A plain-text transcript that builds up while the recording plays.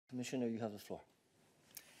Commissioner, you have the floor.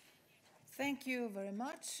 Thank you very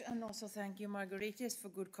much, and also thank you, Margaritis, for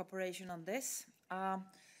good cooperation on this.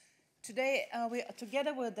 Today,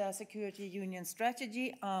 together with the Security Union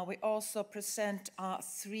strategy, we also present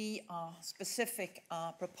three specific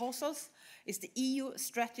proposals. It's the EU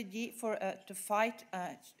strategy to fight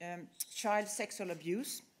child sexual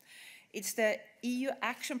abuse. It's the EU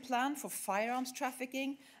action plan for firearms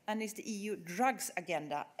trafficking, and it's the EU drugs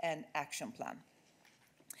agenda and action plan.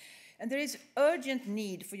 And there is urgent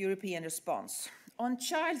need for European response. On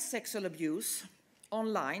child sexual abuse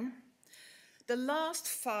online, the last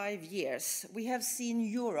 5 years, we have seen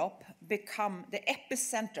Europe become the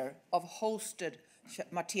epicenter of hosted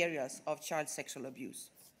materials of child sexual abuse.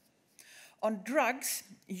 On drugs,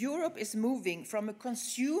 Europe is moving from a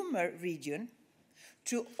consumer region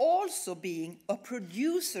to also being a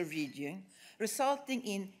producer region, resulting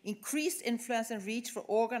in increased influence and reach for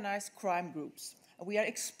organized crime groups. We are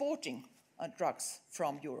exporting drugs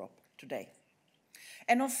from Europe today.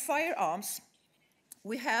 And on firearms,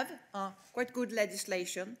 we have quite good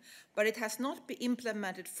legislation, but it has not been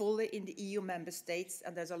implemented fully in the EU member states,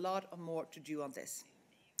 and there's a lot more to do on this.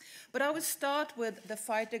 But I will start with the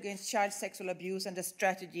fight against child sexual abuse and the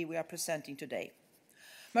strategy we are presenting today.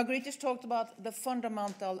 Margaritis talked about the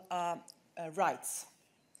fundamental rights.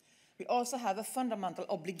 We also have a fundamental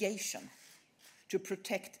obligation to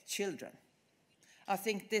protect children. I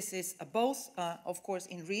think this is both, of course,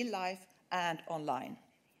 in real life and online.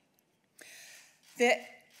 The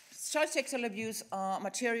child sexual abuse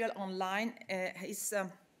material online is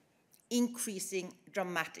increasing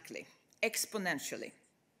dramatically, exponentially.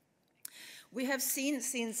 We have seen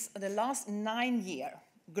since the last 9 years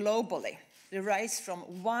globally the rise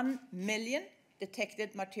from 1 million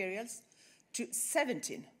detected materials to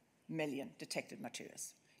 17 million detected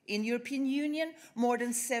materials. In European Union, more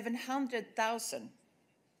than 700,000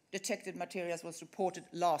 detected materials was reported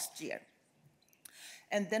last year.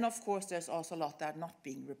 And then, of course, there's also a lot that are not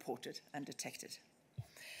being reported and detected.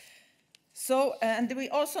 So, and we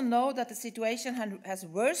also know that the situation has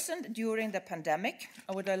worsened during the pandemic,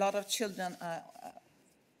 with a lot of children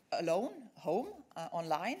alone, home,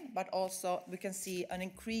 online, but also we can see an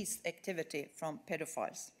increased activity from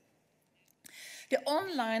pedophiles. The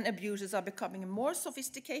online abuses are becoming more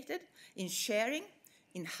sophisticated in sharing,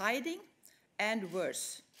 in hiding, and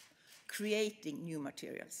worse, creating new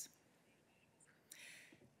materials.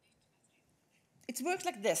 It works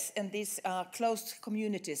like this in these closed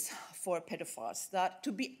communities for pedophiles, that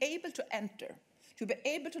to be able to enter, to be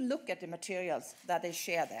able to look at the materials that they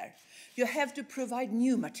share there, you have to provide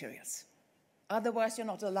new materials. Otherwise, you're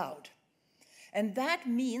not allowed. And that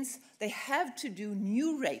means they have to do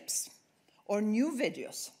new rapes or new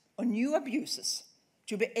videos or new abuses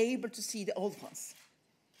to be able to see the old ones.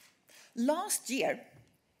 Last year,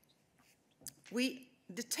 we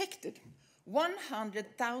detected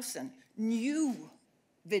 100,000 new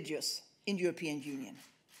videos in the European Union.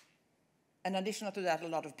 And additional to that, a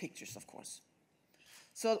lot of pictures, of course.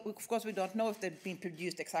 So, of course, we don't know if they've been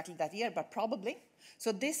produced exactly that year, but probably.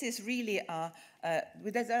 So this is really,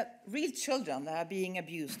 there's real children that are being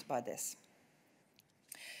abused by this.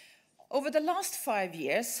 Over the last 5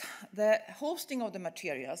 years, the hosting of the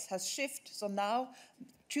materials has shifted. So now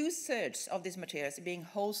 2/3 of these materials are being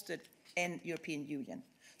hosted in European Union,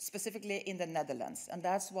 specifically in the Netherlands. And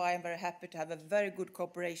that's why I'm very happy to have a very good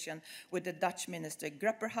cooperation with the Dutch Minister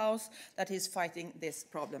Grapperhaus that is fighting this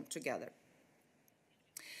problem together.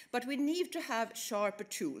 But we need to have sharper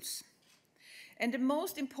tools. And the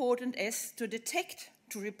most important is to detect,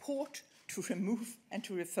 to report, to remove, and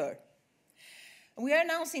to refer. We are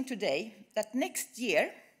announcing today that next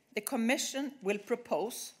year, the Commission will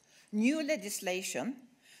propose new legislation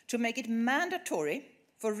to make it mandatory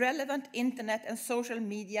for relevant internet and social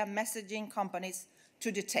media messaging companies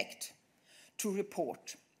to detect, to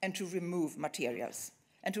report, and to remove materials,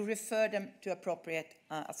 and to refer them to appropriate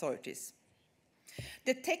authorities.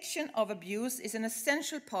 Detection of abuse is an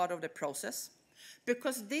essential part of the process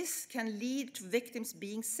because this can lead to victims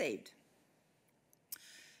being saved.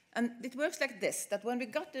 And it works like this, that when we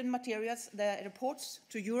got the materials, the reports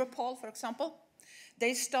to Europol, for example,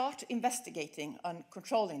 they start investigating and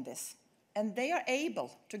controlling this. And they are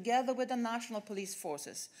able, together with the national police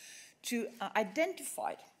forces, to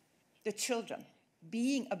identify the children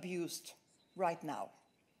being abused right now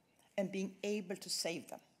and being able to save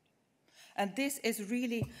them. And this is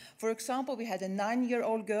really, for example, we had a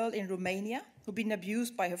 9-year-old girl in Romania who'd been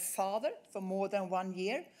abused by her father for more than 1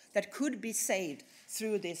 year that could be saved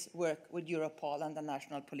through this work with Europol and the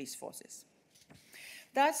national police forces.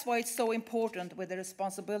 That's why it's so important with the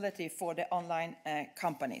responsibility for the online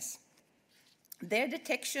companies. Their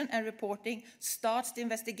detection and reporting starts the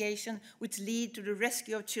investigation, which lead to the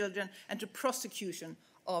rescue of children and to prosecution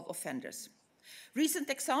of offenders. Recent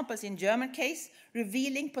examples in German case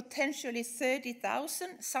revealing potentially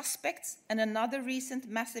 30,000 suspects and another recent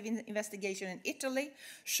massive investigation in Italy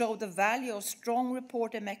show the value of strong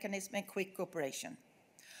reporting mechanism and quick cooperation.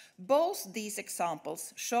 Both these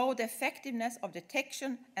examples show the effectiveness of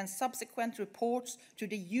detection and subsequent reports to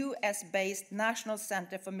the US-based National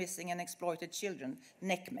Center for Missing and Exploited Children,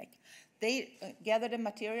 NCMEC. They gather the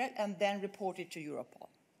material and then report it to Europol.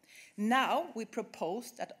 Now we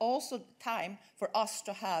propose that also time for us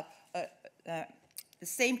to have the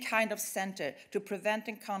same kind of center to prevent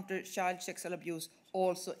and counter child sexual abuse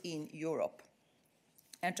also in Europe,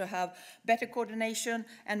 and to have better coordination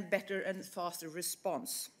and better and faster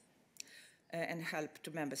response and help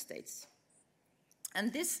to member states.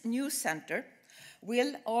 And this new center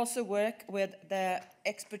will also work with the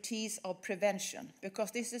expertise of prevention,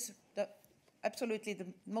 because this is absolutely the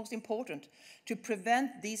most important to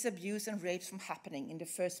prevent these abuse and rapes from happening in the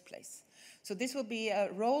first place. So this will be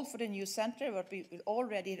a role for the new center, but we will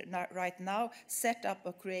already right now set up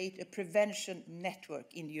or create a prevention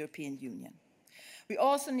network in the European Union. We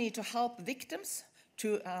also need to help victims,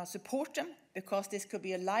 to support them, because this could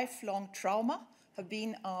be a lifelong trauma, have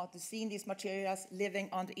been seeing these materials living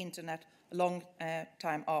on the internet a long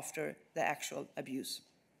time after the actual abuse.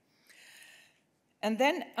 And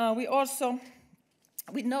then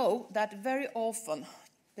we know that very often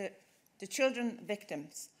the children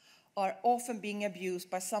victims are often being abused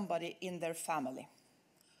by somebody in their family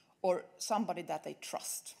or somebody that they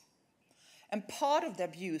trust. And part of the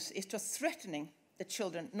abuse is to threatening the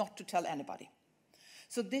children not to tell anybody.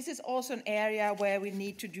 So this is also an area where we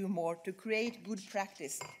need to do more to create good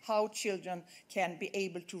practice, how children can be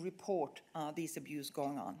able to report these abuse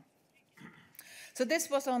going on. So this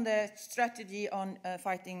was on the strategy on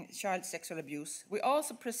fighting child sexual abuse. We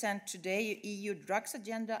also present today an EU drugs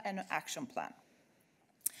agenda and an action plan.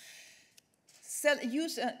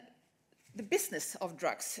 The business of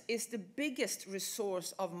drugs is the biggest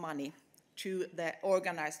resource of money to the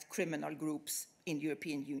organized criminal groups in the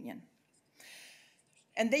European Union.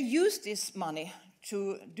 And they use this money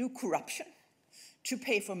to do corruption, to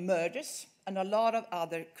pay for murders, and a lot of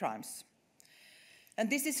other crimes. And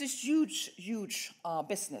this is a huge, huge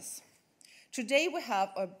business. Today we have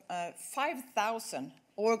 5,000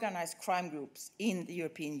 organized crime groups in the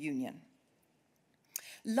European Union.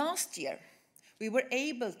 Last year, we were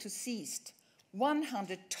able to seize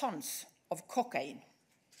 100 tons of cocaine.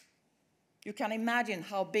 You can imagine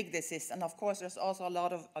how big this is, and of course there's also a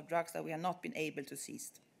lot of drugs that we have not been able to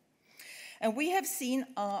seize. And we have seen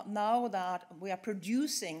now that we are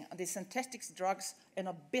producing the synthetic drugs in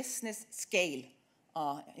a business scale,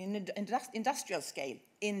 in an industrial scale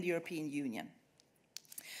in the European Union.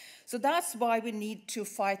 So that's why we need to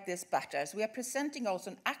fight this better. So we are presenting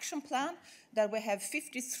also an action plan that we have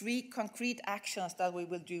 53 concrete actions that we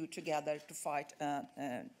will do together to fight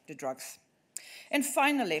the drugs. And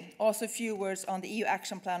finally, also a few words on the EU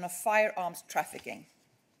action plan of firearms trafficking.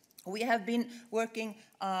 We have been working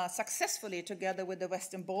successfully together with the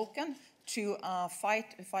Western Balkans to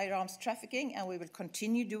fight firearms trafficking, and we will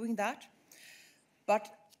continue doing that. But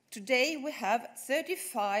today we have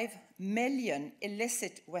 35 million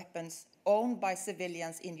illicit weapons owned by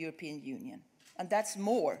civilians in the European Union. And that's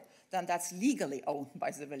more than that's legally owned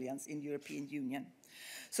by civilians in the European Union.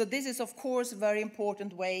 So this is, of course, a very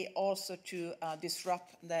important way also to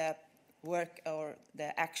disrupt the work or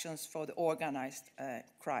the actions for the organized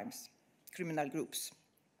criminal groups.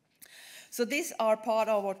 So these are part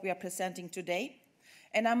of what we are presenting today.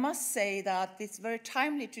 And I must say that it's very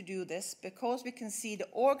timely to do this because we can see the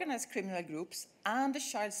organized criminal groups and the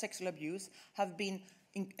child sexual abuse have been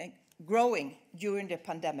growing during the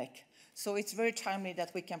pandemic. So it's very timely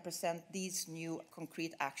that we can present these new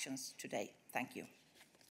concrete actions today. Thank you.